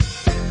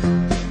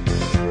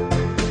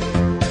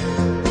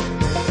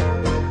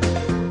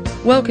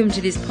Welcome to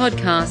this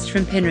podcast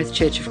from Penrith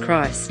Church of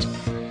Christ.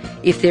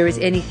 If there is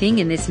anything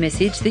in this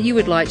message that you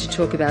would like to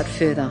talk about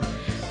further,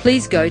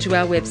 please go to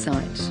our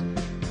website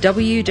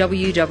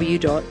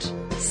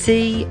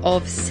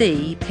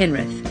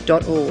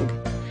www.cofcpenrith.org.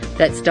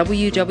 That's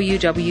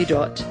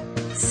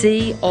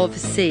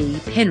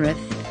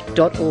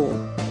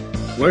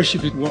www.cofcpenrith.org.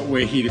 Worship is what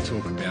we're here to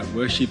talk about.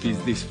 Worship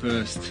is this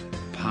first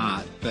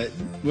part, but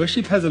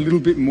worship has a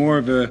little bit more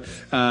of a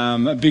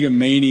bigger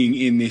meaning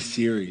in this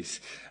series.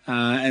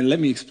 And let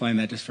me explain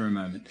that just for a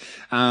moment.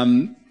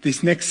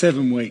 This next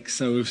 7 weeks,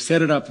 so we've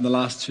set it up in the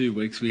last 2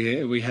 weeks.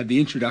 We had the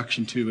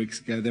introduction 2 weeks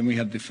ago. Then we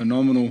had the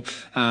phenomenal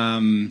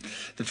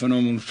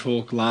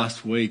talk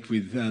last week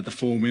with the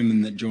 4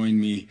 women that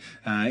joined me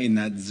in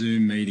that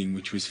Zoom meeting,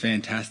 which was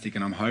fantastic.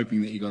 And I'm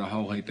hoping that you got a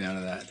whole heap out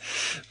of that.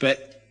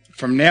 But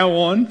from now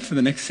on, for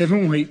the next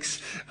 7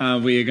 weeks,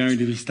 we are going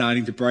to be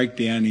starting to break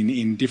down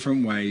in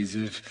different ways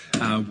of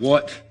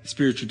what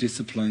spiritual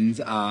disciplines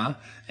are,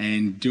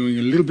 and doing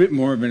a little bit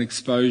more of an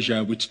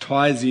exposure which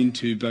ties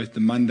into both the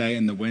Monday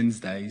and the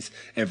Wednesdays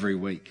every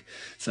week.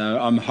 So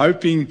I'm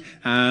hoping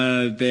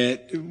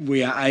that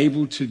we are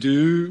able to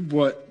do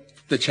what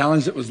the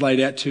challenge that was laid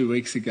out 2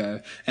 weeks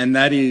ago, and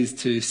that is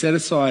to set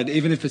aside,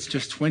 even if it's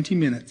just 20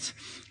 minutes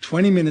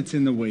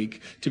in the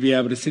week, to be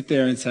able to sit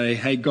there and say,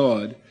 hey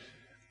God,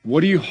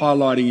 what are you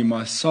highlighting in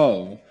my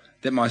soul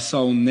that my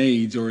soul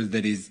needs or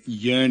that is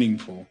yearning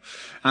for?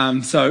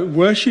 So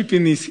worship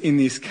in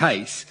this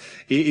case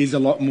is a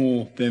lot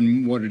more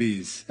than what it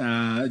is,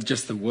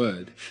 just the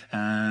word.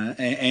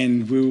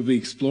 And we will be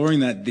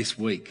exploring that this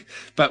week.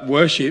 But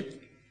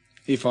worship,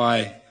 if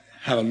I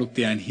have a look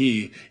down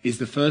here, is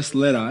the first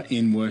letter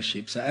in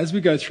worship. So as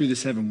we go through the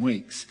 7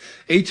 weeks,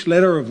 each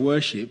letter of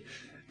worship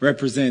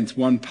represents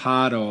one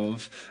part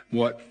of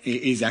what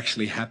is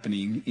actually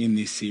happening in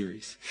this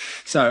series.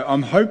 So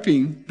I'm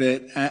hoping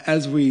that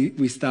as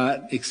we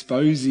start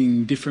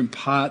exposing different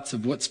parts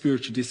of what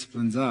spiritual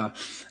disciplines are,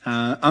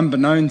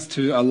 unbeknownst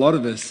to a lot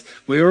of us,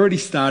 we're already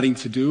starting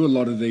to do a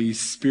lot of these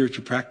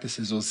spiritual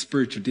practices or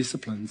spiritual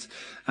disciplines.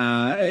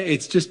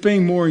 It's just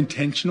being more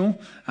intentional,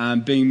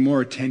 being more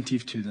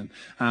attentive to them.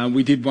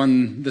 We did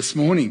one this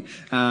morning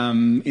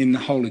in the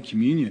Holy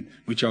Communion,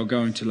 which I'll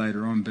go into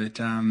later on. But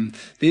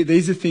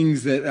these are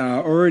things that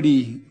are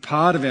already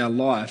part of our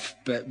life,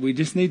 but we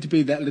just need to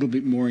be that little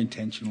bit more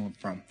intentional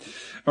from.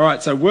 All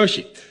right, so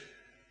worship.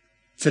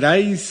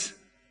 Today's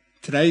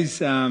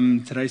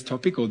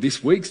topic, or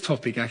this week's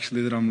topic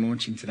actually that I'm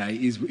launching today,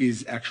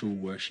 is actual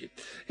worship.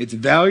 It's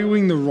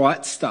valuing the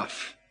right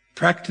stuff,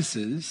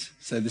 practices,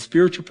 so the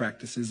spiritual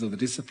practices or the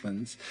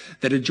disciplines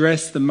that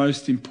address the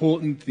most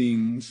important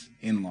things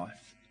in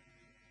life.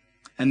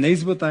 And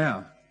these are what they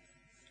are: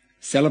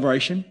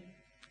 celebration,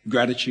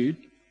 gratitude,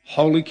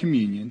 Holy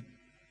Communion,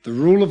 the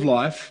rule of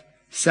life,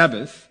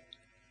 Sabbath,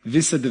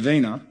 Visa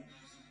Divina,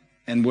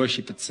 and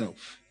worship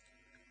itself.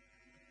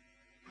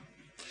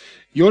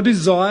 Your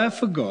desire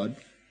for God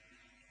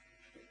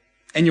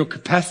and your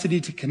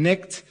capacity to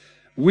connect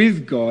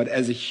with God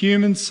as a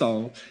human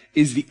soul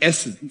is the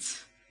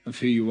essence of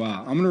who you are.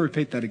 I'm going to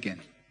repeat that again.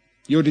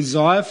 Your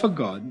desire for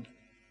God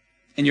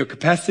and your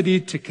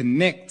capacity to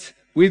connect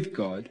with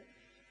God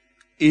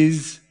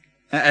is,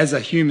 as a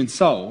human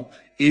soul,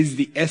 is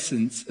the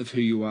essence of who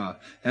you are.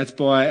 That's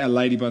by a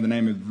lady by the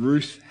name of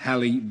Ruth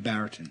Haley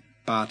Barton,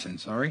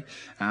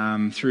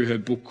 through her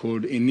book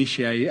called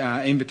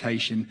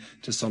Invitation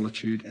to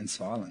Solitude and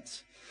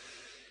Silence.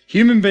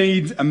 Human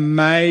beings are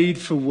made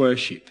for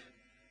worship.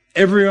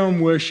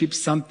 Everyone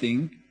worships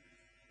something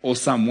or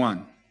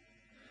someone.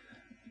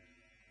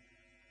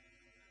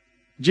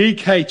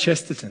 G.K.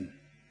 Chesterton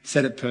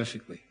said it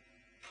perfectly.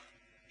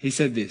 He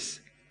said this: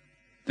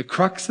 the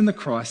crux and the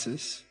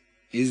crisis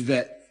is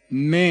that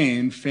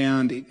man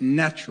found it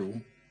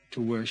natural to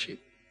worship.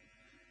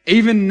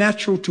 Even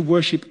natural to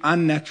worship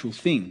unnatural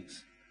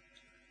things.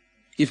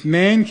 If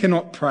man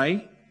cannot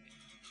pray,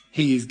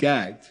 he is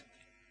gagged.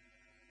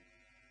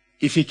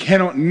 If he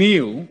cannot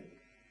kneel,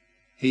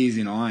 he is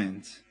in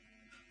irons.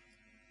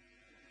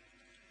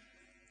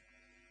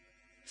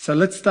 So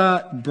let's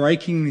start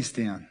breaking this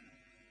down.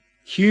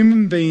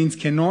 Human beings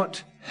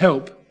cannot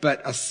help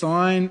but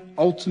assign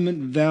ultimate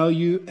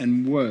value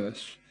and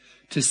worth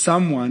to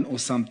someone or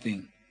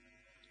something.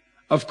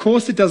 Of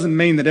course, it doesn't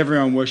mean that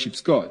everyone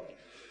worships God.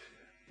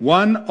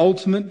 One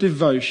ultimate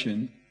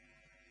devotion,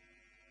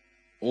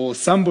 or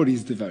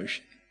somebody's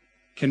devotion,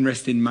 can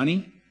rest in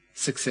money,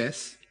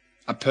 success,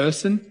 a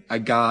person, a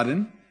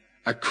garden,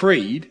 a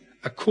creed,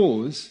 a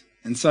cause,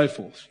 and so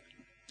forth.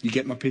 You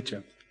get my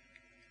picture.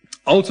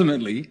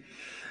 Ultimately,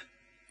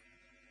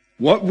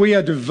 what we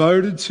are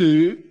devoted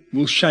to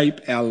will shape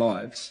our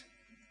lives.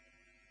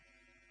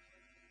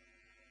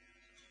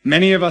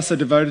 Many of us are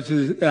devoted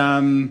to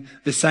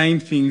the same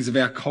things of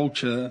our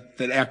culture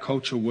that our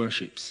culture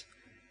worships.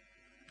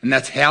 And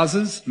that's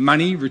houses,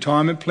 money,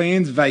 retirement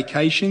plans,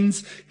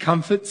 vacations,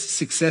 comforts,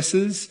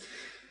 successes.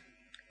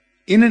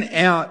 In and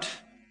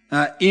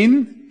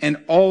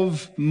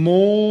of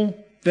more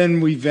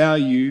than we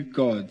value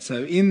God.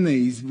 So in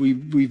these, we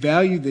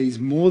value these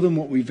more than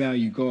what we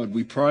value God.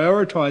 We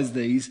prioritize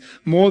these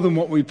more than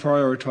what we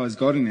prioritize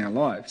God in our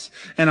lives.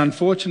 And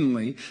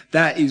unfortunately,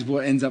 that is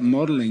what ends up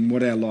modeling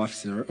what our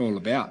lives are all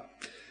about.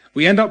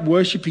 We end up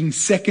worshipping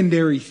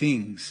secondary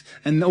things,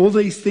 and all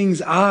these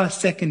things are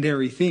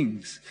secondary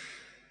things.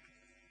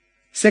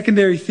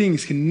 Secondary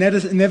things can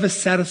never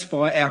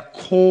satisfy our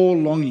core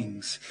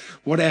longings,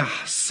 what our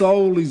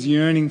soul is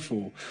yearning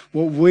for,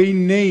 what we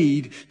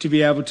need to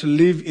be able to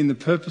live in the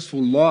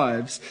purposeful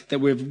lives that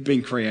we've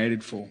been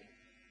created for.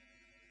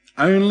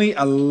 Only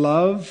a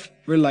love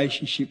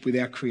relationship with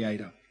our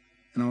Creator,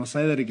 and I'll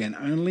say that again,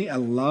 only a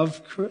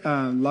love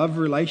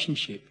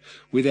relationship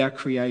with our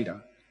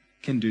Creator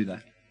can do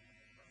that.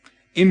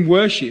 In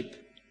worship,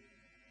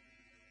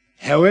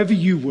 however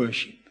you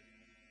worship,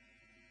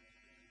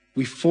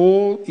 we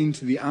fall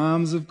into the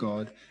arms of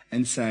God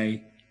and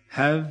say,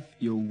 have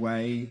your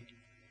way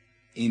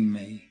in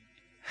me.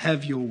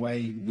 Have your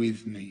way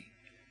with me.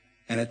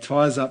 And it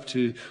ties up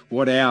to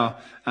what our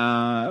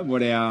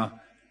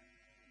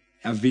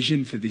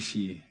vision for this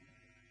year,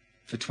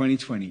 for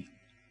 2020,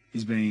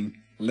 is being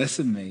less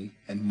of me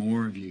and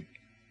more of you.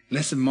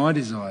 Less of my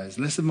desires,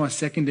 less of my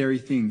secondary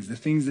things, the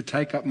things that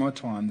take up my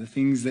time, the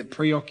things that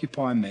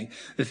preoccupy me,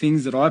 the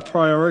things that I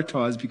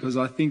prioritize because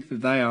I think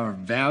that they are of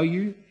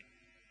value,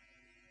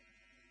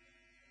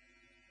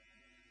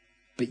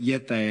 but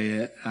yet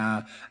they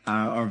are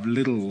of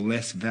little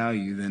less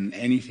value than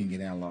anything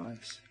in our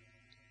lives.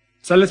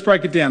 So let's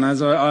break it down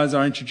as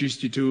I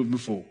introduced you to it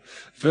before.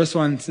 First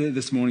one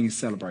this morning is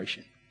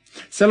celebration.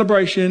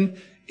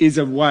 Celebration is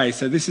a way,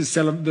 so this is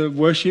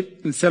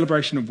the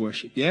celebration of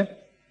worship, yeah?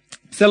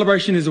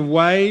 Celebration is a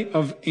way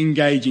of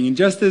engaging. And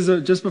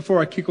just before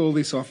I kick all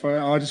this off,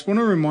 I just want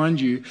to remind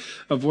you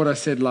of what I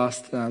said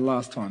last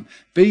time.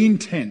 Be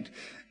intent.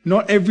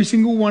 Not every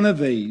single one of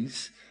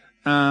these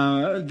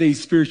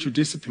spiritual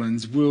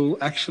disciplines will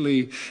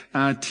actually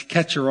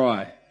catch your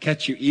eye,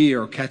 catch your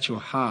ear, or catch your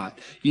heart.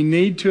 You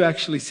need to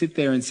actually sit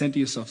there and center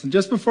yourself. And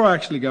just before I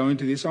actually go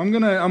into this, I'm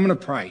gonna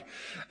pray.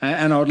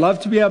 And I would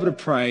love to be able to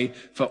pray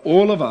for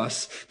all of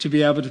us to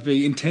be able to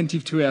be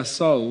attentive to our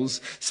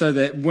souls so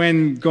that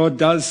when God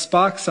does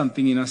spark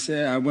something in us,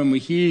 when we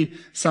hear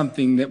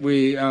something that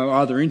we are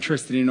either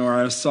interested in or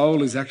our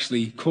soul is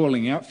actually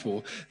calling out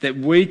for, that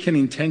we can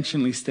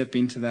intentionally step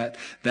into that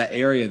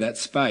area, that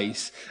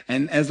space.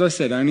 And as I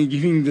said, only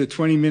giving the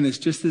 20 minutes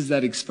just as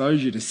that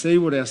exposure to see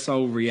what our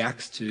soul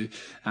reacts to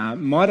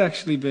might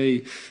actually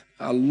be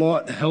a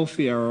lot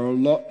healthier or a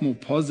lot more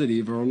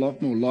positive or a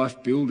lot more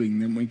life-building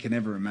than we can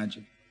ever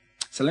imagine.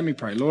 So let me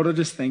pray. Lord, I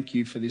just thank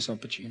you for this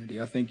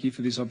opportunity. I thank you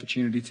for this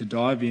opportunity to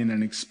dive in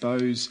and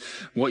expose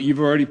what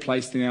you've already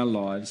placed in our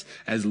lives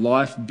as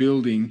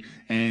life-building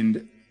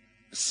and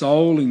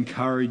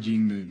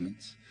soul-encouraging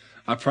movements.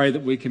 I pray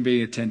that we can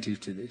be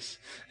attentive to this.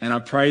 And I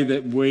pray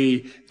that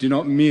we do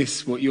not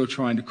miss what you're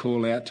trying to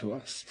call out to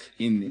us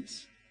in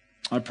this.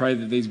 I pray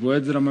that these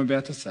words that I'm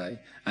about to say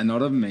are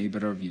not of me,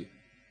 but of you.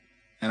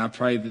 And I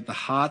pray that the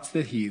hearts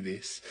that hear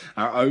this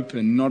are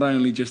open not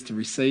only just to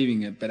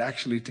receiving it, but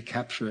actually to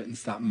capture it and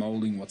start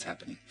molding what's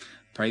happening.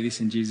 Pray this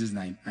in Jesus'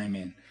 name.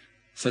 Amen.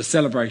 So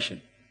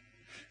celebration.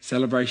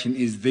 Celebration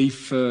is the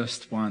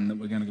first one that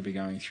we're going to be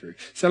going through.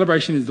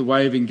 Celebration is the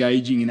way of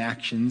engaging in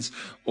actions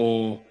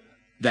or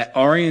that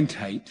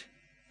orientate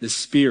the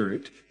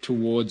spirit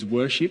towards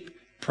worship,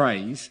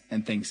 praise,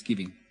 and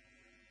thanksgiving.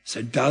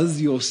 So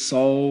does your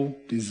soul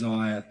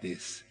desire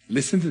this?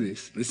 Listen to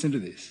this. Listen to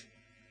this.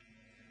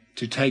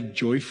 To take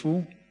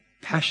joyful,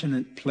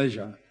 passionate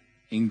pleasure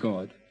in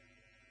God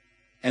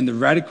and the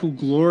radical,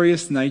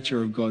 glorious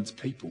nature of God's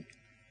people,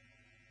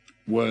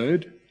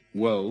 word,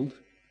 world,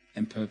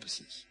 and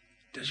purposes.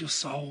 Does your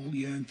soul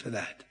yearn for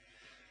that?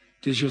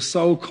 Does your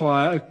soul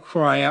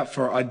cry out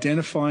for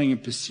identifying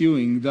and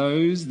pursuing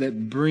those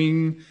that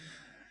bring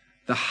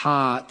the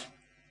heart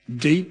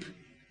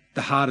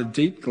of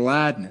deep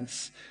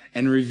gladness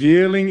and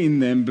revealing in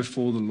them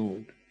before the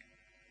Lord?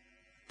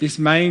 This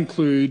may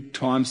include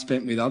time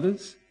spent with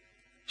others,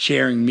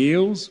 sharing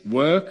meals,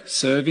 work,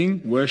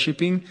 serving,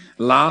 worshipping,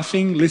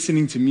 laughing,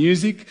 listening to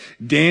music,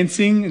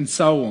 dancing, and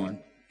so on.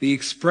 The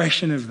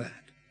expression of that.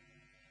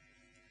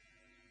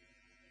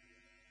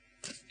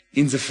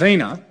 In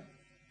Zephaniah,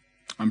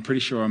 I'm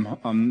pretty sure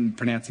I'm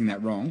pronouncing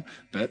that wrong,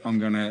 but I'm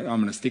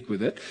gonna stick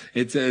with it.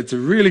 It's a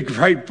really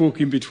great book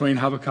in between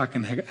Habakkuk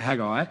and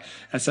Haggai.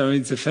 And so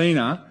in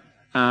Zephaniah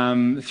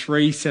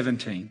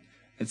 3:17.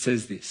 It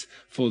says this,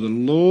 for the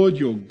Lord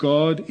your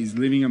God is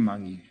living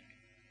among you.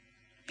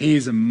 He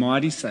is a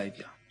mighty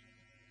Saviour.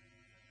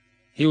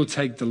 He will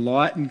take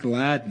delight in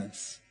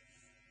gladness.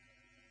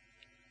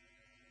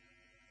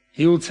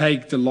 He will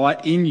take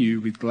delight in you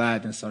with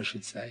gladness, I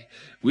should say.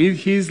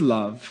 With his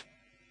love,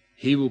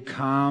 he will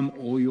calm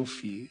all your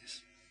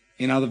fears.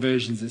 In other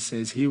versions it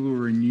says, he will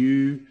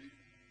renew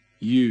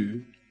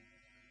you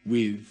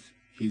with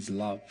his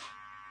love.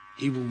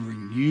 He will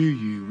renew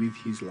you with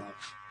his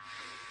love.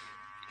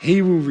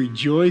 He will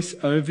rejoice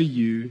over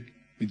you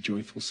with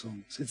joyful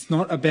songs. It's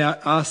not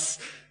about us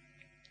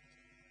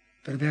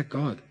but about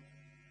God.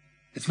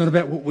 It's not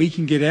about what we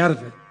can get out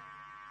of it,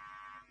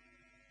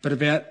 but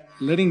about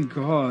letting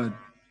God,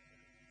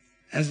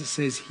 as it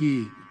says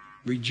here,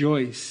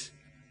 rejoice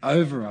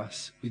over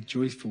us with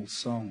joyful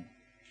song.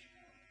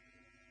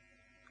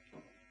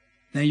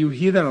 Now you'll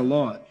hear that a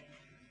lot,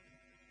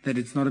 that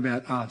it's not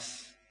about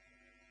us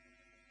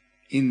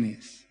in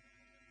this.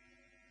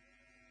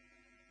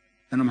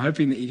 And I'm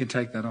hoping that you can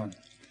take that on.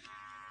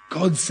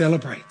 God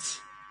celebrates.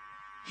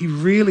 He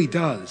really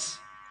does.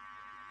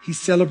 He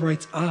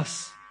celebrates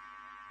us.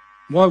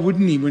 Why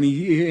wouldn't he when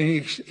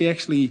he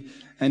actually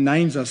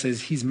names us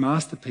as his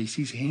masterpiece,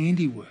 his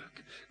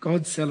handiwork?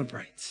 God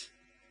celebrates.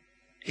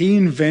 He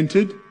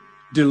invented,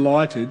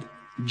 delighted,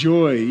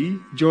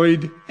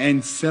 joyed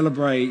and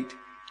celebrate.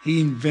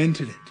 He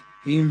invented it.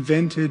 He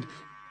invented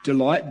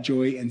delight,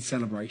 joy and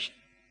celebration.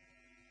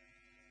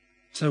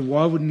 So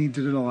why wouldn't he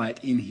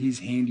delight in his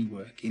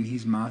handiwork, in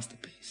his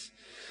masterpiece?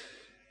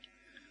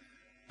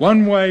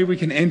 One way we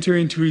can enter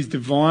into his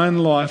divine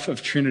life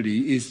of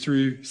Trinity is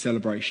through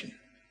celebration.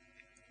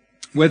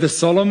 Whether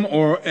solemn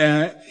or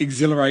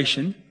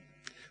exhilaration,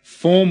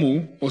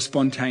 formal or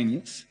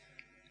spontaneous,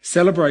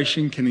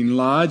 celebration can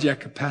enlarge our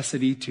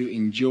capacity to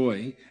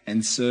enjoy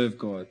and serve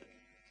God.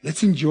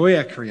 Let's enjoy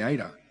our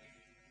Creator.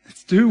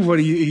 Let's do what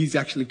he's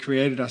actually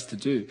created us to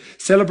do.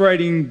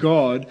 Celebrating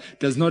God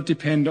does not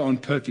depend on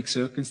perfect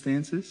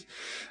circumstances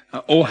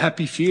or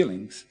happy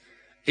feelings.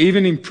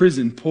 Even in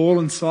prison, Paul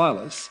and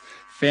Silas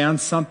found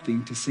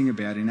something to sing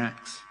about in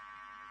Acts.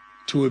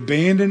 To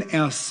abandon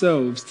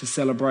ourselves to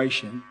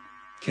celebration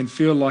can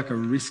feel like a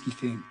risky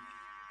thing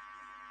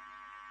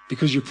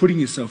because you're putting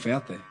yourself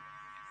out there.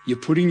 You're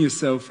putting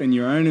yourself and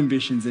your own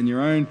ambitions and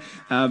your own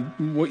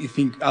what you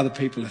think other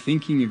people are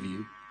thinking of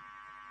you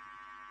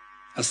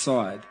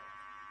aside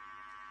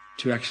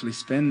to actually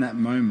spend that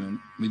moment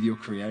with your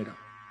Creator,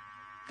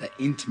 that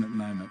intimate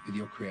moment with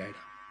your Creator.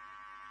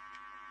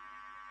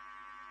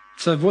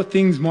 So what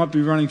things might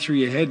be running through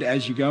your head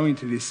as you go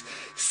into this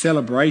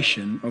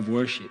celebration of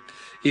worship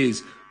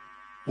is,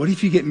 what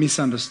if you get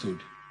misunderstood?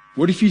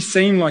 What if you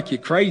seem like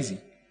you're crazy?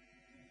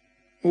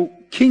 Well,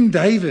 King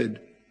David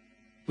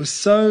was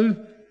so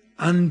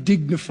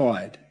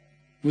undignified,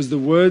 was the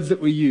words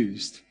that were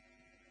used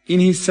in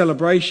his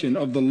celebration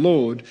of the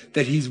Lord,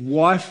 that his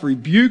wife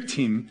rebuked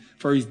him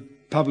for his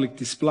public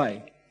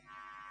display.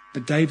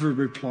 But David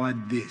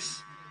replied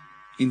this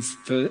in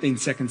 2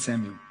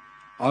 Samuel,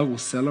 I will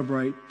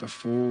celebrate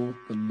before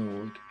the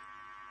Lord.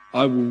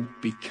 I will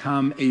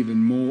become even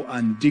more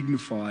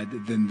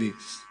undignified than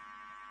this.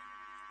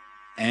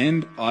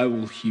 And I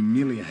will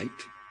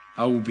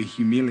be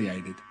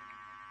humiliated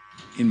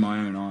in my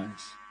own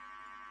eyes.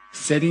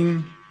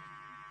 Setting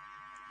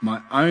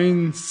my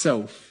own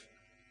self,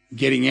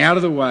 getting out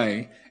of the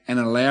way and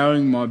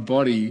allowing my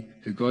body,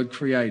 who God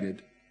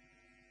created,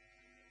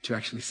 to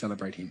actually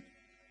celebrate him.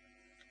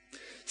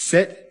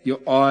 Set your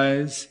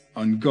eyes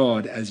on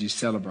God as you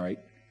celebrate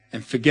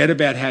and forget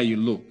about how you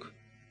look.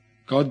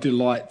 God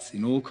delights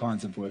in all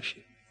kinds of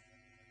worship.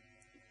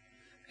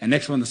 And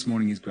next one this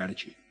morning is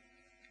gratitude.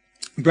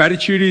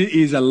 Gratitude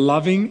is a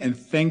loving and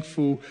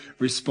thankful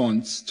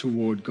response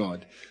toward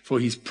God for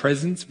his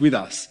presence with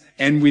us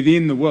and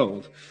within the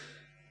world.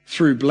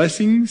 Through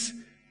blessings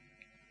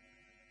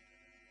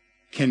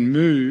can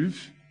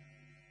move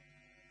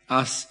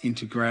us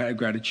into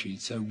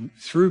gratitude. So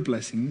through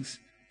blessings,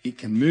 it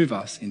can move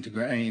us into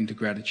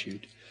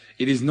gratitude.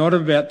 It is not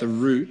about the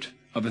root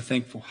of a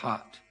thankful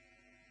heart.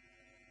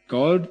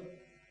 God,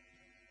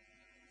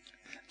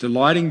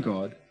 delighting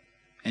God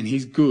and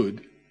his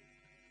good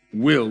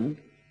will,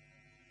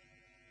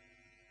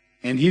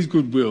 and his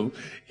goodwill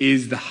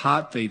is the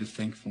heartbeat of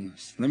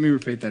thankfulness. Let me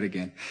repeat that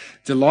again.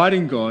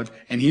 Delighting God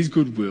and his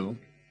goodwill,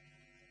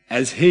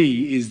 as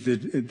he is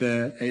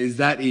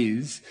that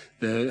is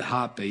the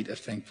heartbeat of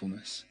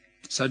thankfulness.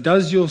 So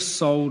does your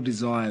soul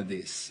desire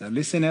this? So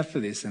listen out for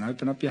this and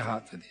open up your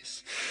heart for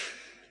this.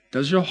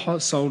 Does your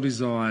soul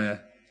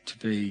desire to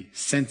be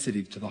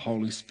sensitive to the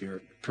Holy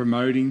Spirit,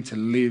 promoting to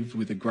live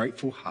with a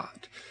grateful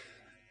heart,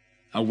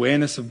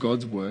 awareness of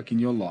God's work in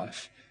your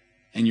life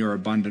and your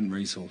abundant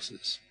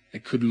resources?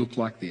 It could look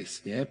like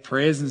this, yeah?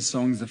 Prayers and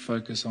songs that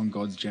focus on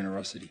God's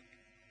generosity.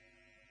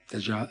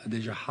 Does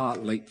your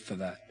heart leap for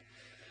that?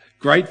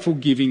 Grateful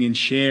giving and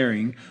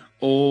sharing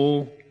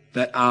all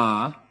that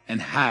are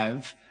and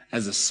have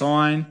as a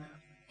sign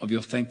of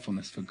your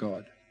thankfulness for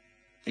God.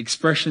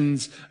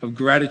 Expressions of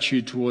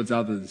gratitude towards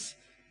others.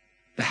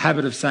 The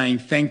habit of saying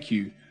thank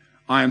you,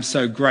 I am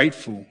so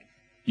grateful,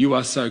 you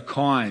are so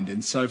kind,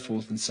 and so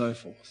forth and so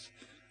forth.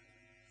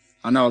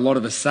 I know a lot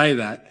of us say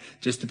that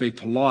just to be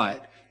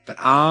polite, but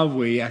are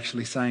we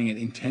actually saying it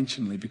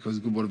intentionally because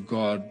of what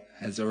God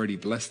has already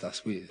blessed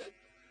us with?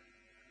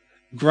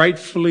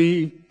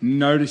 Gratefully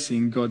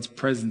noticing God's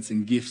presence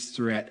and gifts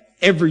throughout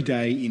every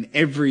day in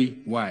every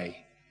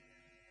way.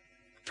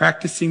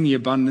 Practicing the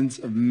abundance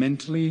of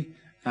mentally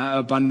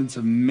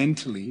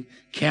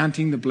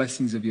counting the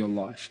blessings of your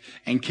life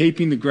and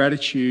keeping a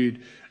gratitude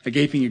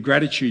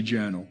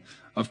journal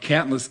of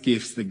countless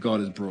gifts that God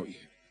has brought you.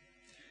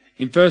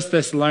 In 1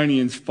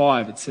 Thessalonians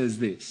 5, it says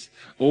this: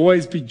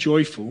 always be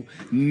joyful,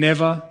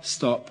 never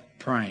stop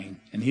praying.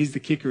 And here's the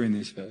kicker in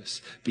this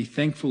verse: be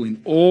thankful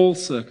in all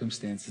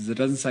circumstances. It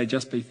doesn't say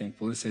just be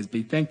thankful. It says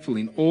be thankful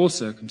in all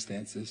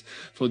circumstances,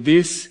 for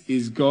this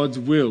is God's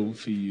will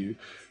for you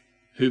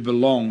who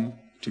belong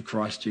to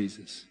Christ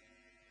Jesus.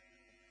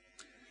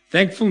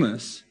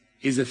 Thankfulness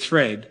is a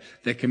thread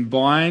that can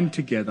bind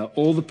together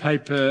all the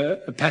paper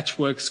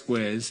patchwork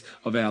squares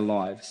of our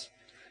lives.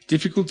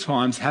 Difficult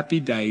times,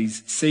 happy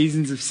days,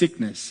 seasons of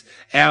sickness,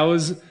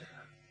 hours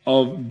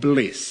of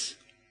bliss,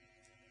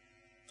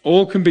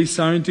 all can be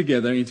sewn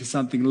together into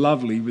something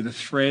lovely with a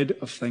thread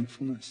of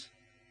thankfulness.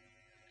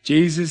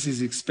 Jesus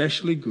is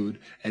especially good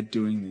at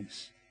doing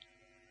this.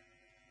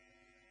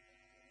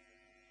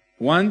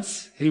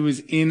 Once he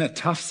was in a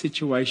tough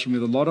situation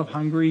with a lot of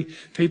hungry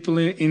people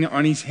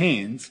on his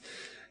hands,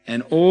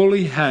 and all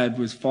he had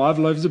was 5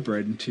 loaves of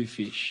bread and 2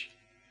 fish.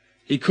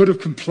 He could have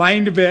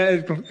complained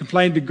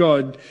to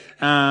God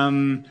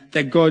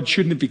that God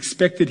shouldn't have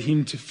expected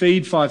him to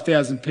feed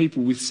 5,000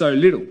 people with so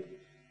little.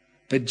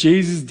 But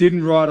Jesus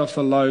didn't write off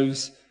the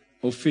loaves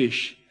or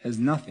fish as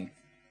nothing.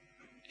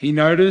 He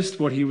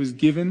noticed what he was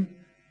given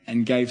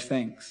and gave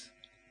thanks.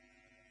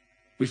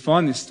 We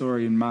find this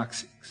story in Mark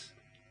 6.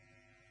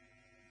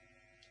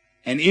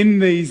 And in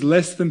these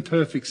less than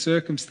perfect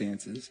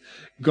circumstances,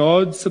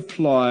 God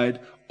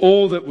supplied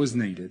all that was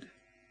needed.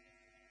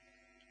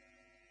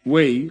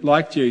 We,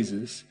 like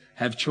Jesus,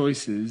 have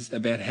choices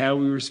about how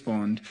we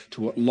respond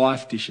to what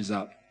life dishes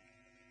up.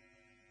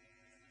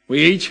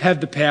 We each have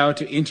the power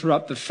to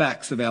interrupt the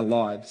facts of our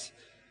lives.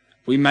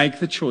 We make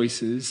the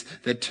choices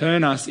that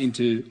turn us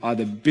into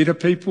either bitter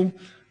people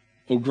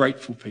or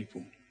grateful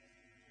people.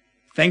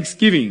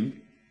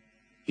 Thanksgiving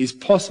is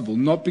possible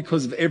not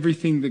because of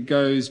everything that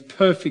goes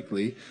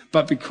perfectly,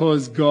 but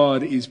because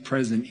God is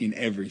present in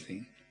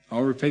everything.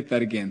 I'll repeat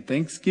that again.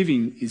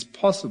 Thanksgiving is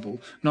possible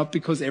not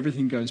because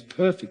everything goes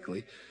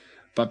perfectly,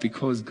 but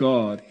because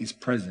God is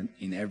present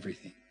in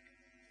everything.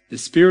 The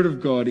Spirit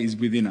of God is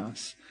within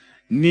us.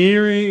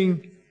 The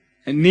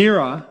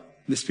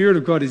Spirit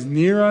of God is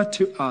nearer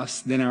to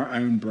us than our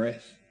own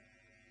breath.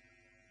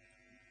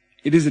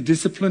 It is a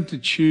discipline to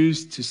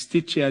choose to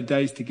stitch our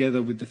days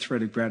together with the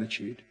thread of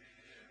gratitude.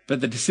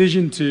 But the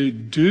decision to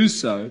do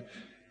so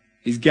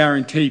is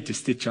guaranteed to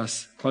stitch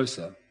us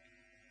closer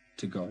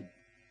to God.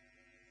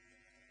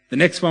 The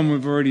next one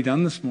we've already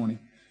done this morning.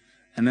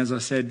 And as I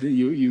said,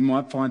 you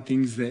might find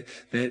things that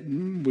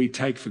we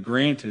take for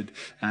granted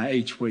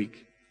each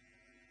week.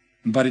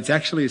 But it's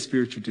actually a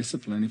spiritual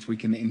discipline if we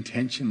can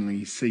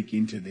intentionally seek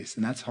into this,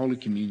 and that's Holy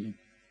Communion.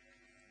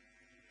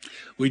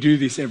 We do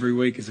this every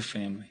week as a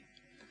family.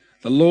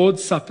 The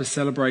Lord's Supper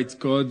celebrates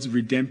God's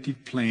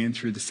redemptive plan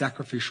through the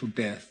sacrificial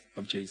death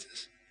of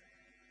Jesus.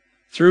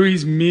 Through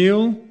his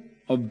meal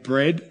of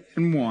bread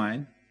and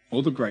wine,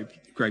 or the grape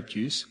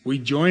juice, we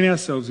join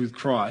ourselves with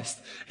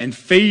Christ and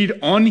feed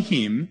on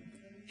him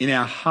in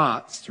our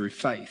hearts through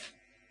faith.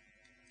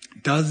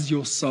 Does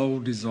your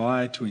soul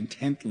desire to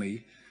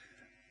intently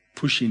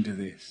push into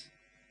this?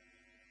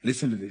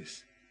 Listen to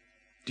this.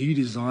 Do you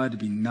desire to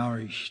be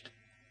nourished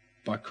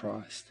by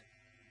Christ,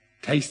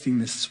 tasting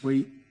the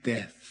sweet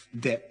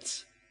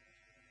depths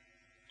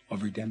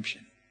of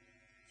redemption,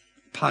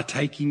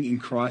 partaking in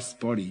Christ's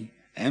body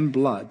and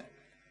blood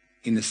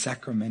in the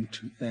sacrament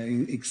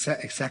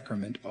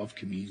of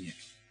communion?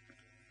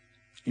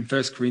 In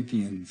 1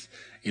 Corinthians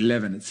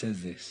 11, it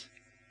says this: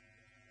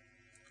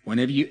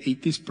 whenever you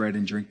eat this bread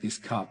and drink this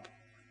cup,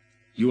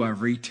 you are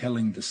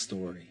retelling the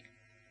story,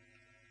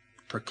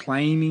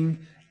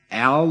 proclaiming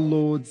our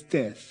Lord's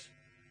death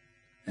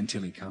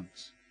until he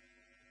comes.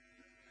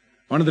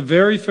 One of the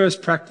very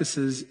first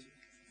practices,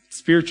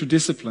 spiritual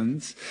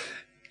disciplines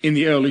in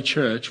the early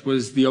church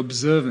was the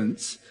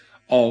observance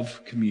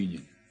of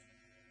communion,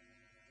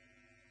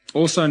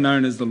 also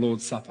known as the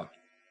Lord's Supper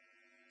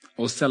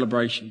or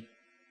celebration.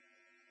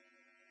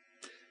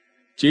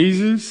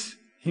 Jesus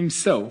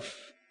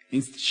himself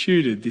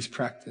instituted this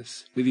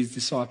practice with his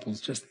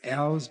disciples just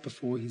hours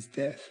before his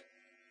death.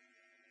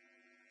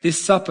 This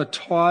supper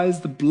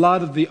ties the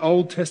blood of the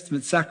Old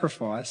Testament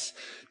sacrifice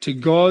to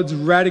God's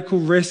radical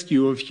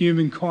rescue of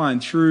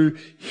humankind through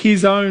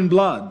his own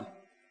blood.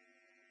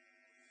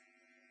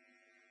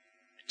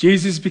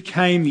 Jesus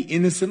became the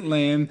innocent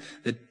lamb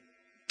that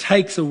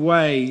takes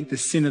away the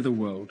sin of the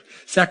world.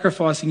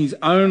 Sacrificing his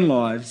own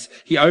lives,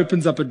 he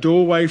opens up a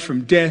doorway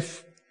from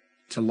death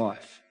to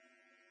life,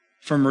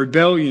 from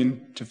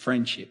rebellion to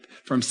friendship,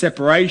 from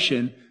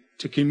separation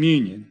to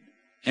communion,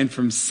 and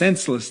from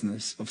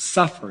senselessness of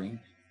suffering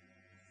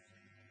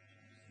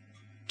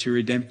to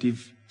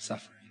redemptive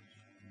suffering.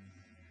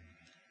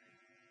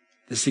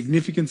 The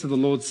significance of the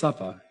Lord's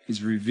Supper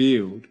is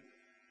revealed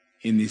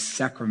in this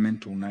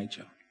sacramental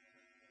nature.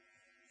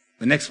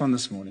 The next one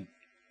this morning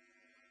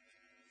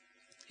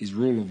is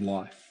rule of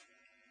life.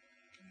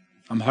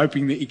 I'm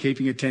hoping that you're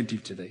keeping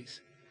attentive to these.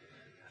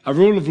 A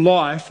rule of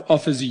life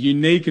offers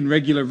unique and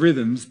regular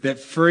rhythms that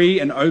free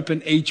and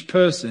open each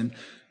person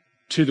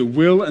to the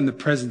will and the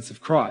presence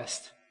of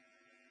Christ.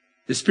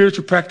 The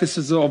spiritual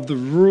practices of a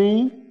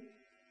rule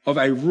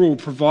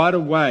provide a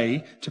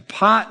way to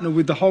partner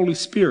with the Holy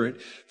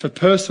Spirit for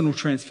personal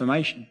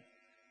transformation.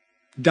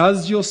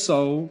 Does your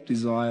soul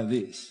desire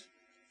this?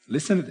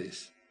 Listen to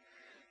this.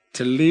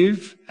 To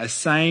live a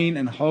sane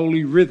and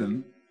holy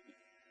rhythm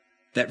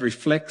that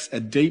reflects a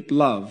deep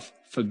love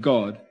for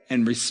God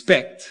and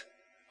respect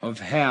of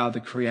how the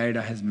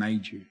Creator has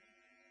made you.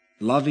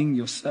 Loving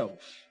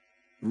yourself.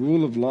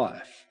 Rule of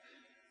life.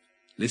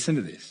 Listen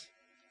to this.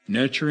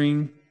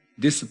 Nurturing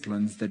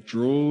disciplines that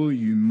draw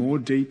you more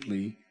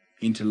deeply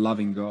into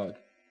loving God.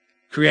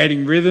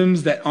 Creating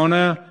rhythms that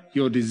honour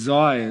your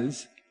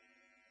desires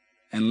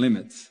and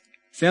limits.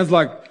 Sounds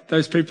like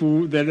those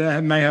people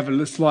that may have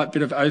a slight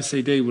bit of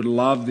OCD would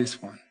love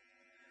this one.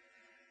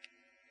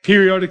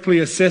 Periodically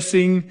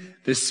assessing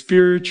the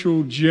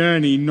spiritual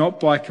journey not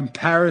by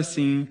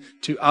comparison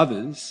to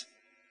others,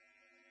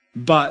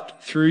 but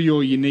through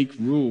your unique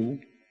rule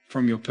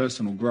from your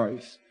personal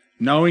growth.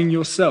 Knowing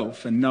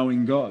yourself and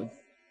knowing God.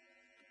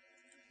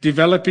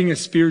 Developing a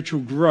spiritual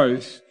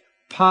growth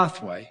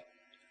pathway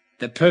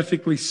that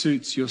perfectly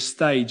suits your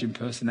stage and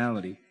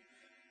personality.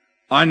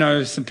 I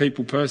know some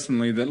people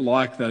personally that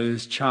like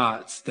those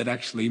charts that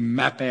actually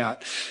map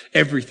out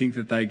everything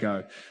that they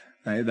go.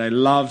 They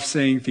love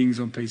seeing things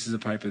on pieces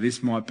of paper.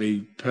 This might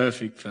be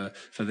perfect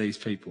for these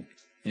people.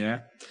 Yeah.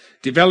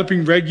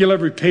 Developing regular,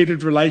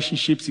 repeated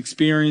relationships,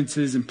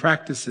 experiences and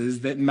practices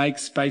that make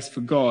space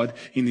for God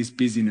in this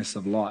busyness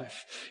of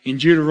life. In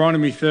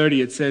Deuteronomy 30,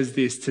 it says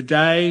this,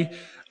 "Today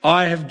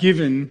I have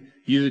given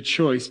you the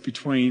choice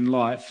between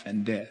life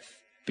and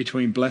death,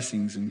 between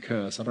blessings and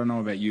curse." I don't know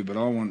about you, but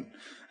I want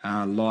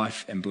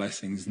life and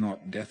blessings,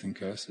 not death and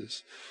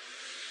curses.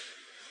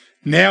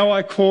 "Now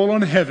I call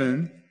on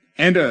heaven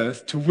and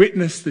earth to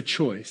witness the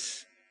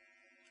choice."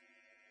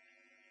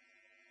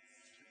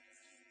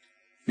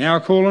 Now I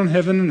call on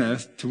heaven and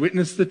earth to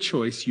witness the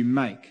choice you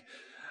make.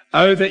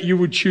 Oh, that you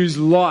would choose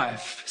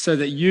life so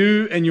that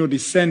you and your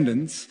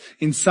descendants,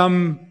 in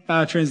some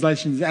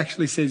translations it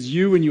actually says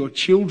you and your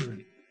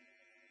children,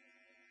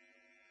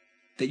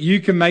 that you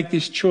can make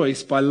this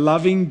choice by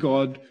loving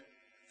God,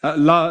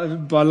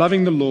 by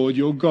loving the Lord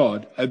your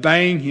God,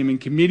 obeying him and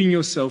committing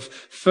yourself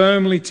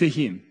firmly to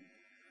him.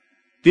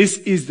 This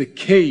is the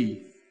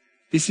key.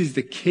 This is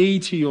the key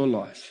to your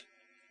life.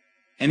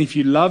 And if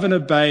you love and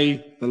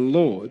obey the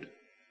Lord,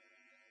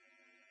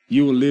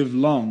 you will live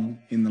long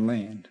in the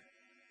land.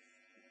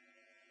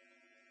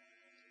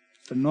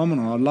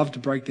 Phenomenal. I'd love to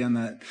break down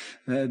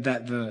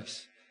that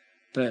verse,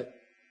 but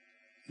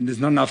there's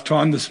not enough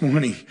time this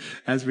morning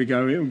as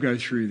we'll go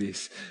through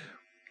this.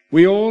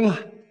 We all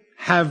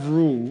have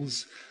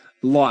rules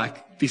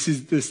like, this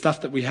is the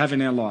stuff that we have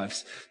in our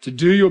lives. To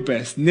do your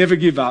best, never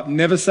give up,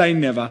 never say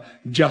never,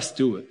 just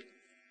do it.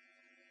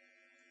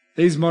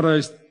 These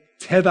mottos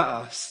tether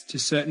us to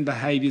certain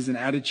behaviours and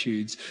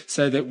attitudes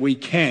so that we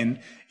can,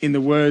 in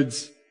the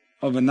words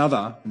of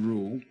another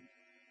rule,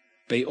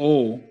 be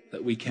all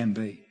that we can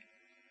be.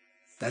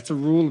 That's a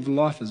rule of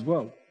life as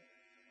well.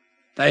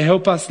 They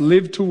help us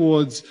live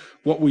towards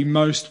what we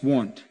most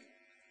want.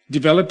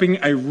 Developing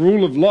a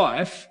rule of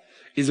life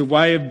is a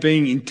way of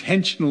being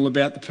intentional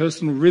about the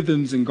personal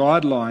rhythms and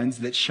guidelines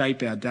that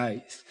shape our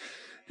days.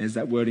 There's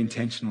that word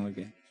intentional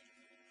again.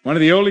 One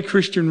of the early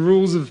Christian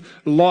rules of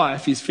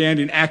life is found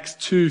in Acts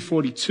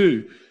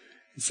 2:42.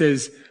 It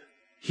says,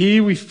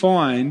 "Here we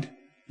find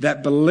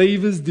that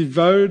believers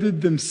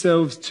devoted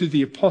themselves to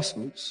the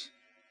apostles."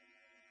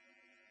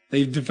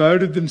 They've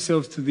devoted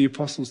themselves to the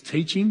apostles'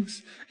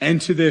 teachings and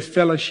to their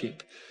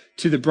fellowship,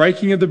 to the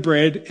breaking of the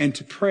bread and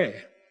to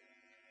prayer.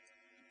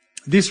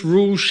 This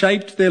rule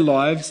shaped their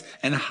lives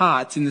and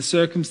hearts in the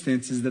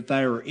circumstances that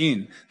they were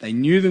in. They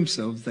knew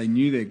themselves, they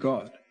knew their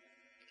God.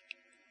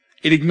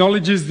 It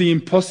acknowledges the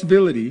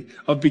impossibility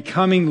of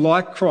becoming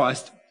like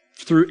Christ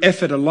through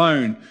effort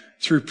alone,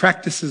 through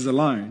practices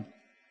alone,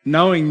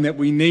 knowing that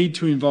we need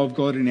to involve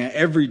God in our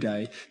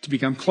everyday to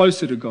become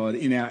closer to God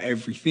in our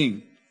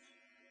everything.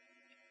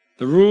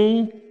 The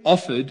rule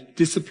offered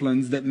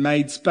disciplines that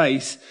made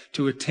space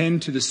to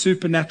attend to the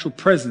supernatural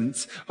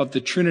presence of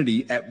the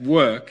Trinity at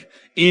work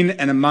in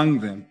and among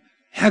them.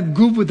 How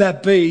good would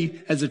that be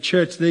as a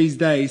church these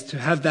days to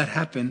have that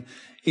happen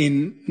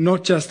in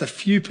not just a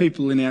few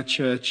people in our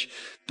church,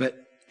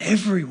 but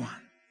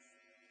everyone?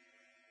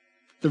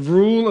 The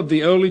rule of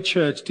the early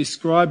church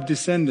described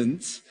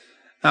distinct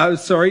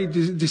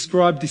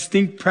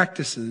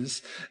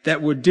practices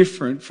that were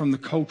different from the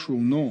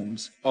cultural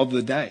norms of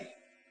the day.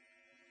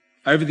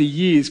 Over the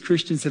years,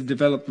 Christians have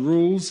developed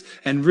rules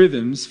and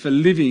rhythms for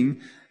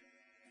living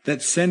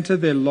that centre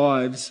their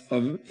lives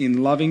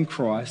in loving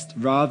Christ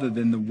rather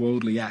than the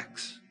worldly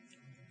acts.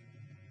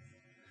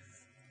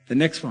 The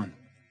next one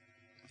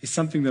is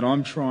something that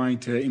I'm trying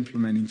to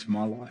implement into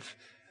my life.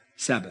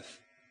 Sabbath.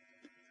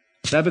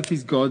 Sabbath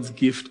is God's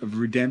gift of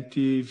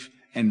redemptive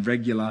and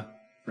regular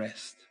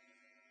rest.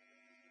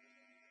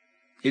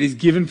 It is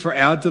given for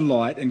our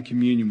delight and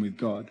communion with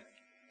God.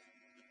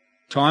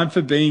 Time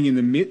for being in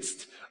the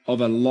midst of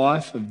a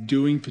life of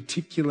doing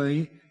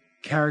particularly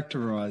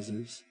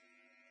characterizes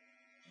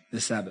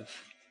the Sabbath?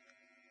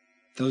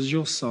 Does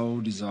your soul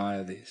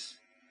desire this?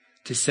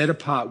 To set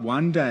apart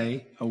one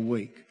day a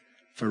week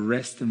for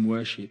rest and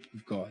worship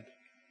of God.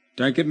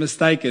 Don't get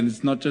mistaken.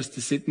 It's not just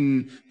to sit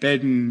in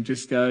bed and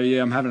just go,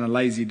 yeah, I'm having a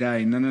lazy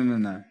day.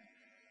 No.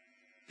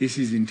 This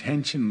is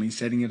intentionally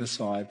setting it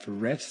aside for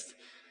rest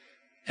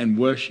and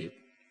worship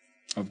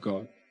of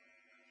God.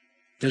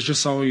 Does your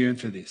soul yearn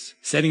for this?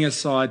 Setting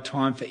aside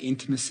time for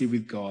intimacy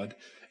with God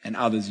and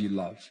others you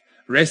love.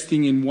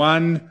 Resting in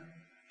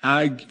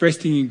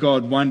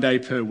God one day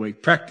per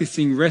week.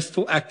 Practicing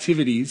restful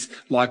activities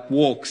like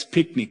walks,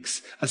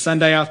 picnics, a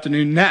Sunday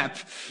afternoon nap,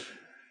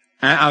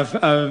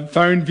 a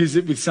phone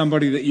visit with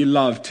somebody that you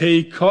love,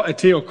 tea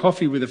or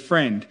coffee with a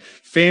friend,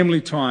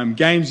 family time,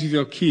 games with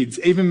your kids,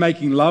 even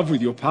making love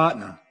with your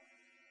partner.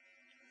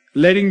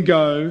 Letting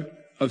go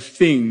of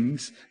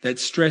things that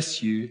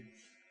stress you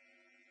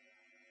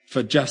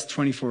for just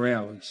 24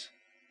 hours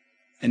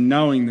and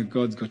knowing that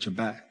God's got your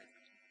back.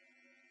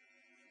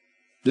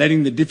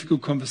 Letting the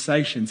difficult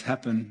conversations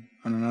happen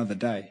on another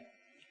day.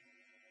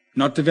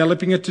 Not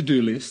developing a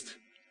to-do list,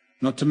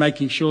 not to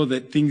making sure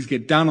that things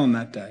get done on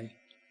that day,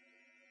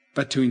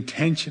 but to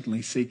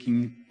intentionally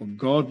seeking what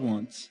God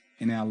wants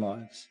in our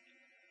lives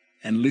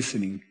and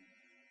listening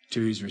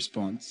to his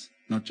response,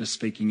 not just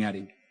speaking at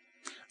him.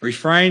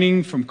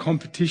 Refraining from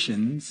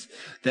competitions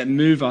that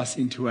move us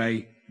into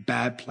a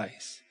bad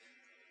place.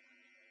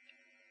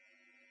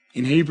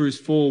 In Hebrews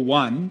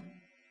 4:1,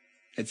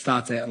 it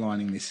starts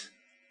outlining this.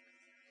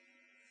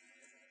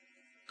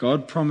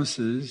 God's promise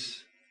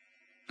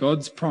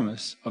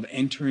of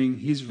entering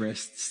his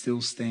rest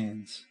still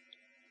stands.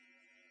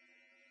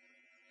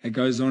 It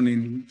goes on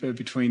in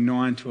between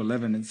 9 to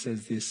 11 and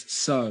says this,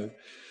 so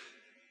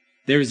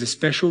there is a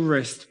special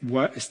rest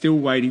still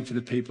waiting for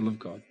the people of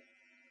God.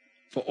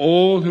 For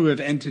all who have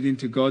entered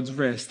into God's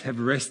rest have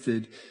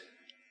rested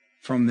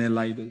from their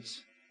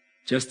labours,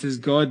 just as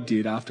God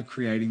did after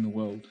creating the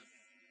world.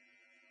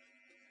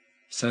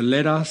 So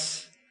let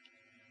us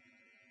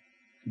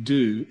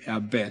do our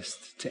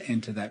best to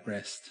enter that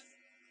rest.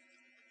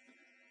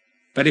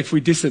 But if we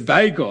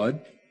disobey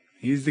God,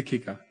 here's the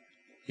kicker.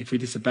 If we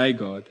disobey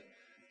God,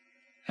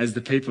 as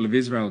the people of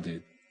Israel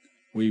did,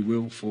 we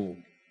will fall.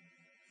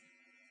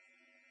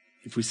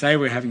 If we say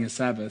we're having a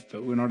Sabbath,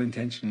 but we're not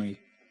intentionally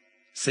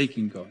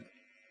seeking God,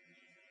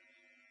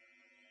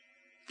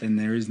 then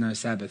there is no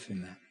Sabbath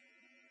in that.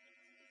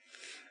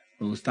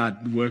 We'll start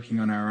working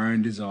on our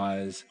own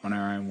desires, on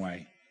our own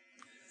way.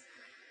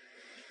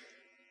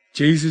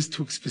 Jesus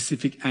took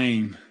specific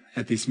aim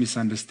at this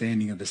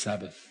misunderstanding of the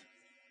Sabbath.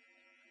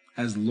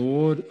 As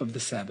Lord of the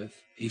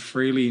Sabbath, he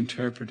freely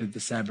interpreted the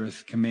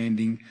Sabbath,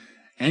 commanding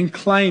and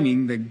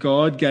claiming that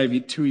God gave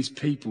it to his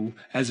people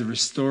as a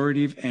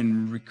restorative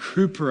and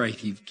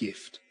recuperative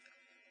gift.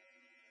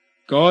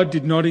 God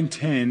did not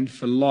intend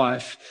for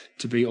life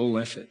to be all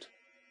effort.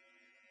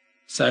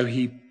 So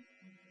he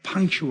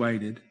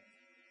punctuated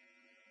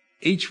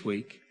each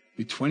week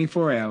with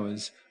 24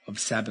 hours of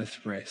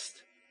Sabbath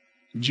rest,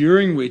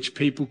 during which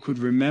people could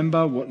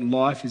remember what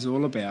life is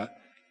all about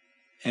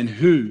and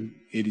who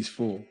it is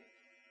for.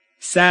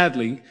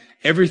 Sadly,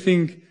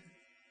 everything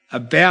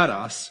about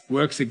us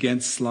works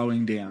against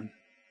slowing down.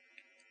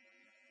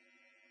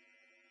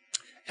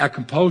 Our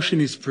compulsion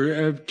is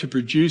to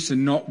produce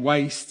and not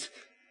waste,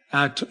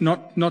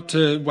 not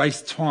to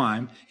waste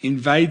time,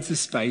 invades the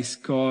space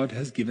God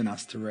has given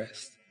us to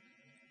rest.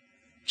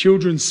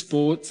 Children's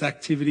sports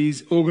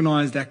activities,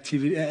 organised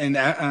activity, and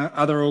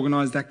other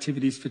organised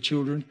activities for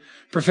children,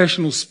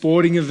 professional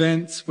sporting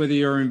events, whether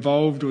you're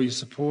involved or you're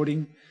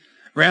supporting,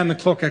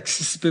 round-the-clock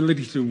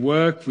accessibility to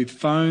work with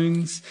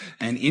phones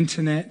and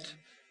internet,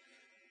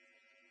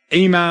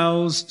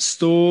 emails,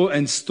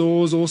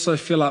 stores also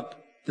fill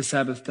up the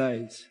Sabbath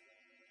days.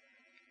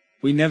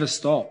 We never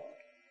stop.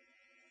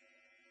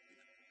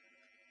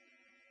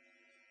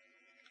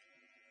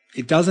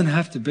 It doesn't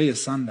have to be a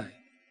Sunday.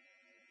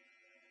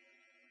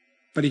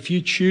 But if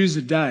you choose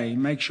a day,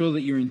 make sure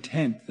that your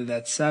intent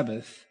that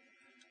Sabbath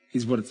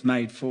is what it's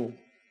made for.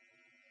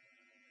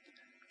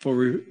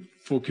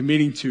 For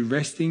committing to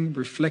resting,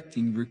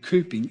 reflecting,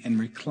 recouping and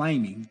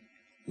reclaiming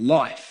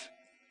life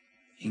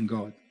in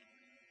God.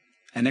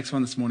 Our next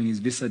one this morning is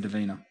Visa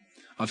Divina.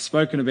 I've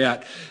spoken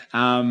about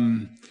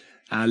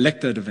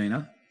Lectio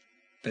Divina,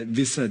 but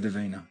Visa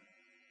Divina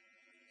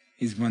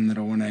is one that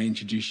I want to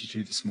introduce you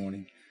to this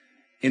morning.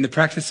 In the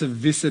practice of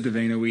Visa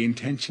Divina, we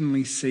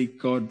intentionally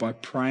seek God by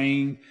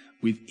praying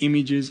with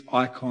images,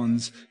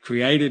 icons,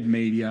 created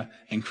media,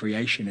 and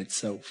creation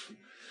itself.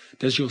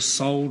 Does your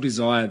soul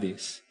desire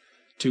this?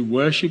 To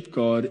worship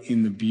God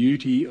in the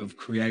beauty of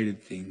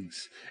created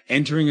things,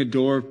 entering a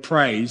door of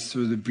praise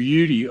through the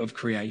beauty of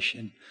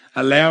creation,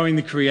 allowing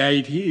the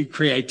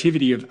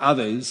creativity of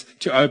others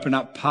to open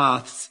up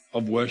paths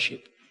of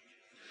worship.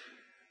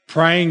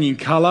 Praying in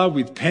colour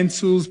with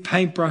pencils,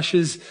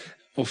 paintbrushes,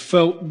 or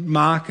felt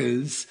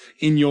markers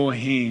in your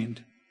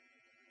hand.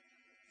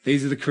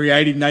 These are the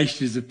creative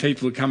natures of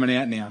people who are coming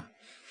out now.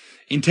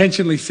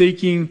 Intentionally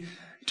seeking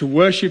to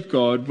worship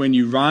God when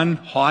you run,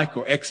 hike,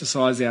 or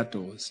exercise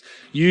outdoors,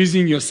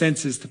 using your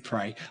senses to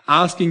pray,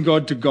 asking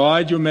God to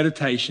guide your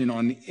meditation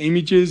on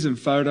images and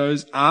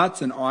photos,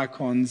 arts and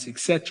icons,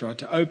 etc.,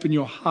 to open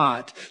your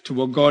heart to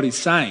what God is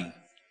saying.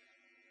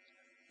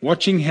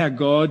 Watching how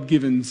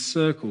God-given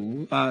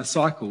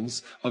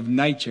cycles of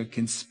nature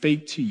can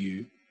speak to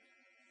you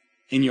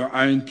in your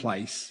own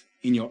place,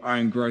 in your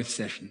own growth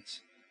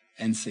sessions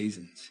and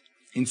seasons.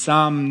 In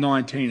Psalm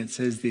 19, it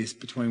says this,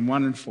 between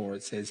 1 and 4,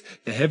 it says,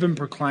 "The heaven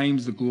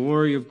proclaims the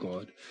glory of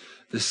God.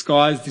 The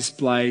skies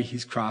display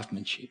his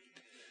craftsmanship.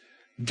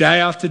 Day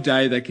after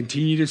day they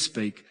continue to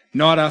speak.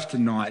 Night after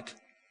night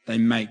they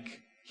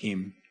make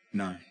him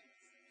known.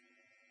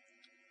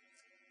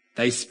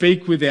 They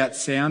speak without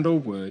sound or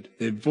word.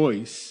 Their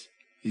voice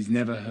is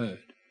never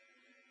heard.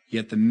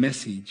 Yet the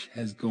message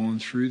has gone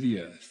through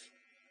the earth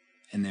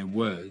and their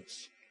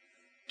words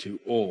to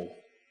all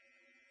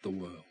the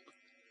world."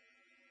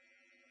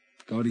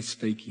 God is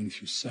speaking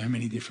through so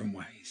many different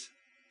ways.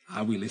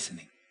 Are we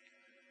listening?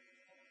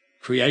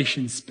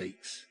 Creation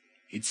speaks.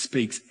 It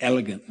speaks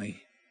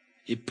elegantly.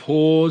 It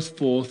pours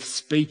forth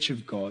speech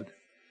of God.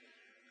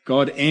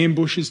 God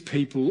ambushes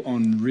people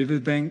on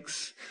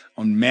riverbanks,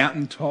 on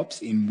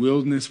mountaintops, in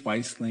wilderness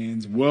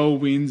wastelands,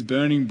 whirlwinds,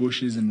 burning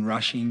bushes, and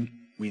rushing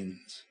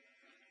winds.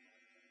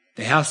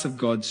 The house of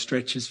God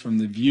stretches from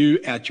the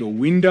view out your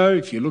window,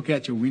 if you look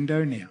out your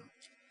window now,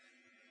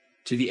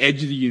 to the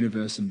edge of the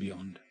universe and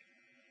beyond.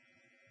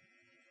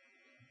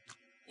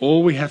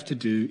 All we have to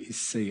do is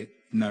see it,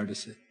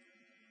 notice it.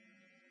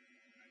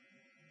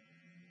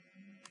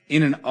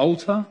 In an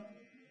altar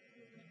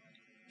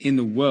in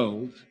the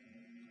world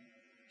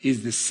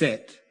is the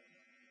set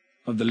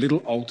of the little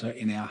altar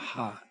in our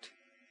heart,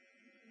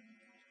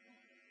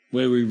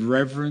 where we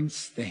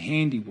reverence the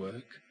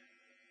handiwork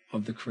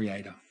of the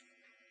Creator.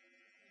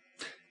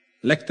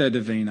 Lectio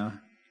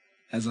Divina,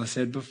 as I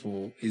said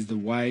before, is the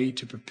way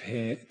to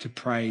prepare to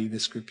pray the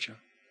Scripture.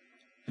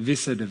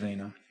 Vissa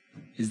Divina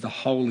is the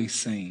holy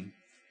scene,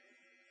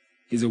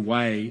 is a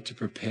way to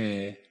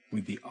prepare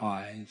with the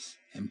eyes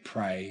and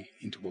pray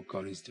into what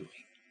God is doing.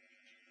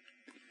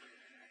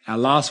 Our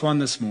last one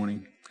this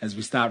morning, as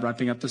we start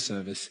wrapping up the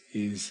service,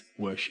 is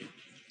worship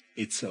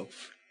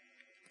itself.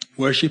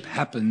 Worship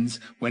happens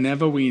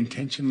whenever we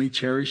intentionally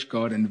cherish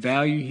God and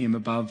value him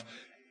above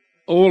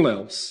all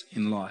else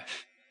in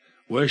life.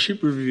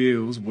 Worship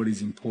reveals what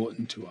is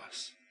important to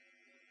us.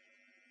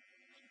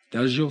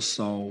 Does your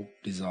soul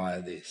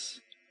desire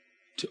this?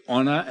 To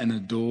honour and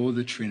adore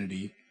the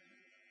Trinity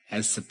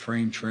as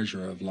supreme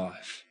treasurer of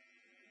life,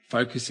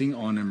 focusing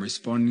on and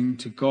responding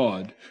to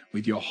God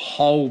with your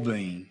whole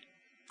being,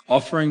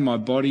 offering my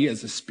body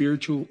as a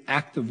spiritual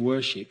act of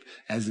worship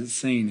as it's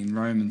seen in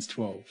Romans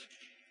 12,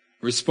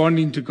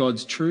 responding to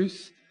God's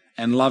truth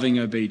and loving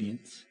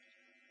obedience,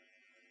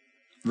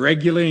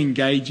 regularly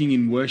engaging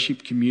in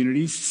worship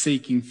communities,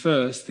 seeking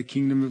first the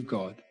kingdom of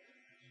God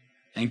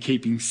and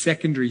keeping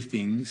secondary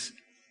things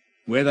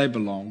where they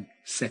belong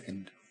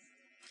second.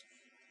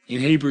 In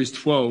Hebrews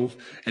 12,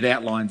 it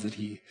outlines it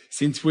here.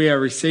 Since we are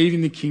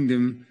receiving the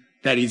kingdom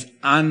that is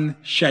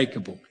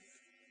unshakable,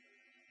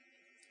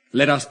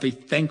 let us be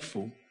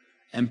thankful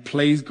and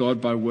please God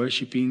by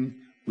worshipping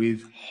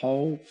with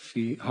holy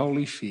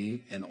fear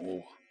and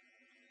awe.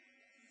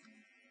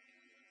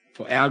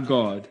 For our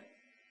God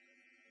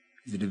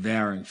is a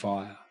devouring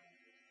fire.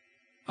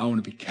 I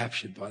want to be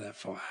captured by that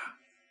fire.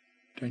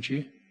 Don't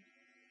you?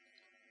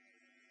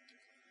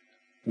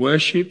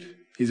 Worship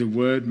is a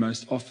word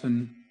most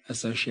often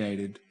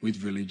associated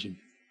with religion.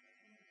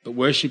 But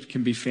worship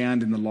can be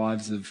found in the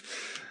lives of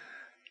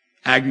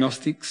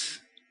agnostics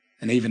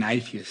and even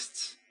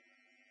atheists.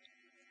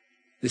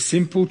 The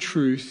simple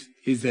truth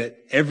is that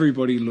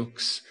everybody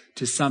looks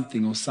to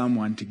something or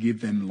someone to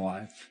give them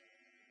life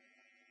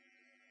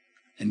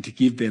and to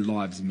give their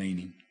lives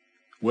meaning.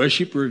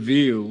 Worship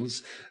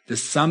reveals the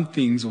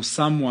somethings or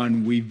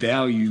someone we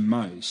value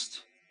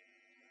most.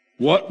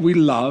 What we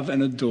love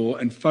and adore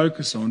and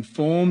focus on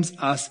forms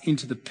us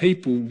into the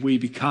people we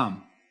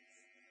become.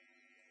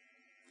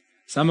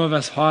 Some of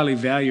us highly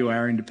value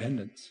our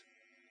independence.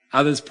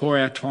 Others pour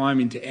our time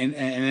and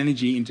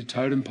energy into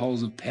totem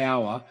poles of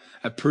power,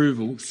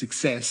 approval,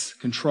 success,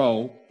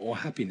 control, or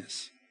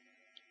happiness.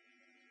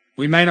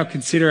 We may not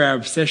consider our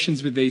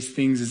obsessions with these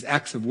things as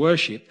acts of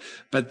worship,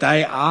 but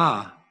they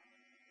are.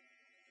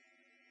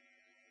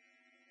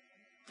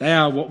 They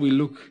are what we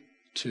look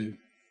to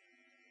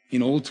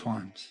in all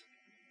times,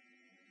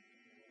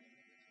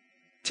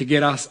 to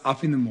get us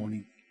up in the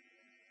morning,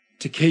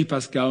 to keep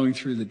us going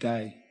through the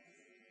day.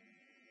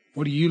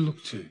 What do you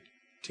look to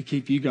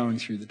keep you going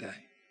through the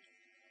day?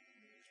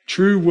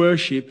 True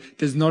worship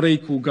does not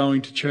equal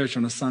going to church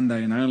on a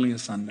Sunday and only a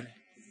Sunday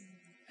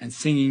and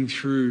singing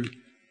through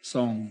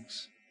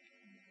songs.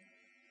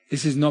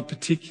 This is not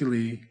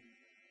particularly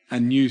a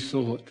new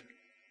thought.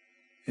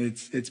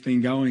 It's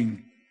been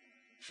going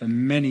for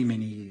many,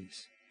 many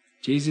years.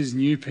 Jesus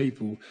knew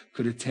people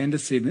could attend a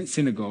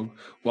synagogue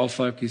while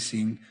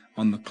focusing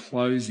on the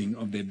closing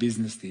of their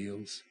business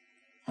deals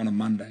on a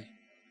Monday.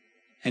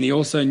 And he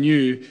also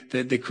knew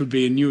that there could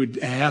be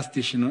a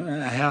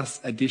house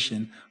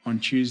addition on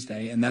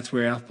Tuesday, and that's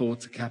where our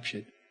thoughts are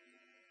captured.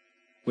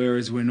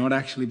 Whereas we're not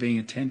actually being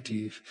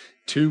attentive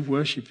to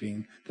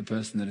worshipping the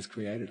person that has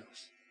created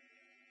us.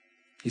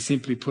 He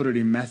simply put it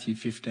in Matthew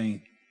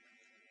 15.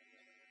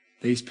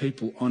 These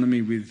people honour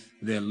me with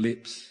their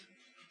lips,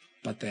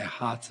 but their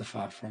hearts are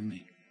far from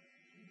me.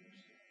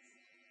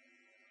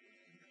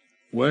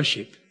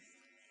 Worship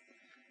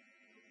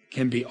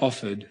can be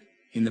offered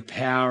in the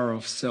power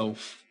of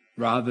self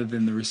rather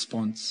than the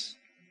response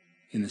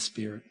in the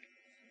Spirit.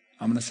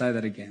 I'm going to say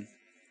that again.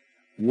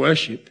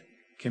 Worship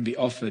can be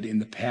offered in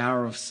the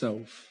power of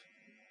self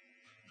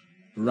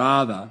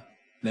rather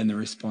than the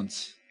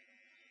response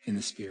in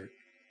the Spirit.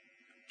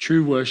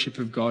 True worship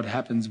of God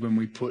happens when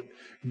we put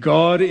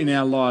God in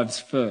our lives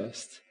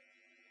first.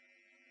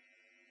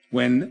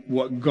 When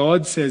what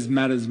God says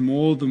matters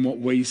more than what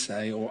we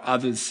say or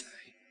others say.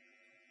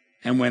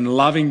 And when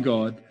loving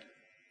God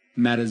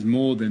matters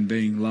more than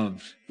being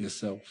loved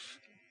yourself.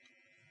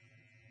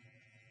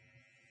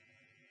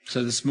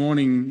 So this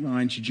morning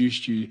I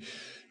introduced you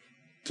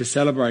to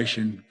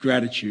celebration,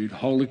 gratitude,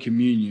 Holy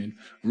Communion,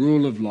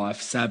 rule of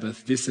life,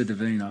 Sabbath, Visa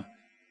Divina,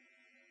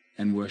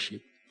 and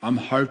worship. I'm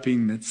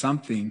hoping that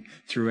something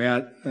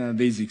throughout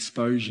these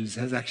exposures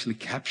has actually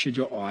captured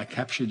your eye,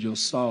 captured your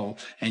soul,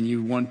 and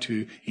you want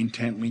to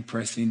intently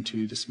press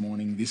into this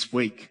morning, this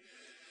week,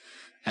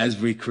 as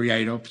we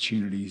create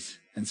opportunities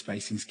and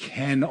spacings.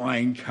 Can I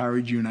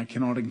encourage you, and I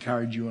cannot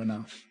encourage you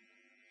enough,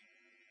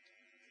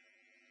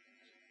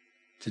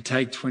 to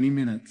take 20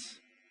 minutes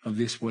of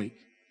this week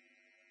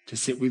to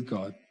sit with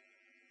God,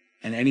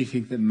 and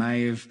anything that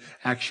may have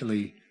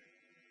actually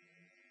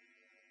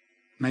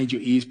made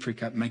your ears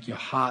prick up, make your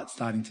heart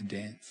starting to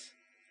dance.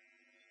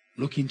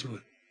 Look into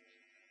it.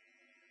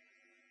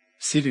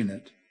 Sit in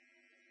it.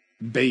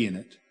 Be in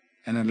it.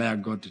 And allow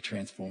God to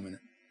transform in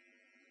it.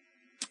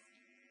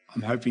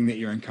 I'm hoping that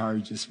you're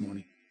encouraged this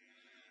morning.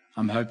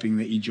 I'm hoping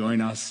that you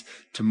join us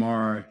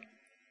tomorrow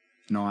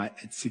night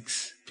at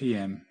 6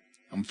 p.m.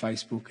 on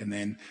Facebook and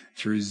then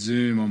through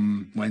Zoom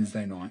on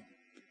Wednesday night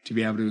to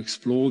be able to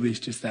explore this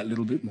just that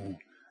little bit more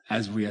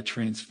as we are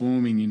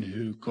transforming in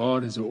who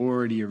God has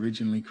already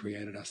originally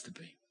created us to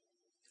be.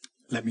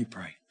 Let me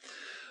pray.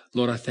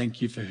 Lord, I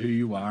thank you for who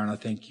you are, and I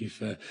thank you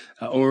for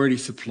already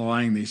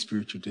supplying these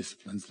spiritual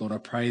disciplines. Lord, I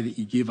pray that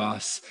you give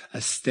us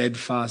a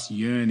steadfast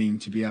yearning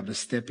to be able to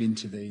step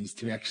into these,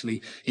 to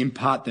actually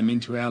impart them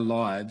into our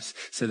lives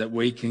so that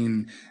we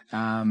can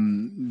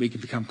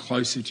become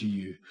closer to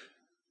you,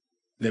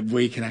 that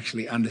we can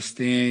actually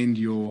understand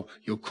your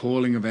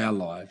calling of our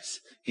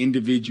lives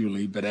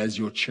individually, but as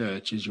your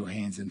church, as your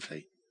hands and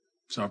feet.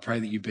 So I pray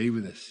that you be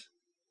with us,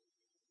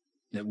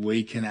 that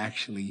we can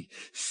actually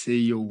see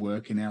your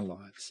work in our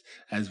lives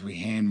as we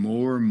hand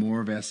more and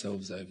more of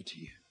ourselves over to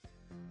you.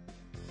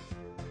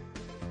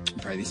 I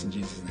pray this in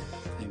Jesus' name.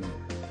 Amen.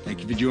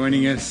 Thank you for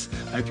joining us.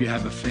 I hope you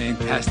have a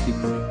fantastic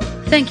week.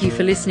 Thank you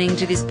for listening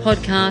to this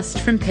podcast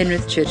from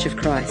Penrith Church of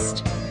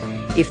Christ.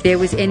 If there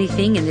was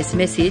anything in this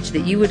message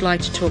that you would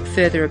like to talk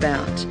further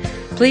about,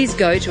 please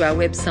go to our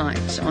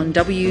website on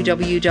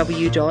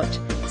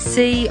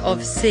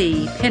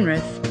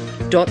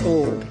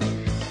www.cofcpenrith.org,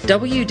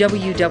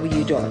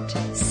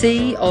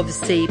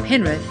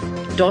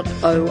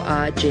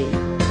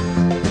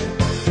 www.cofcpenrith.org.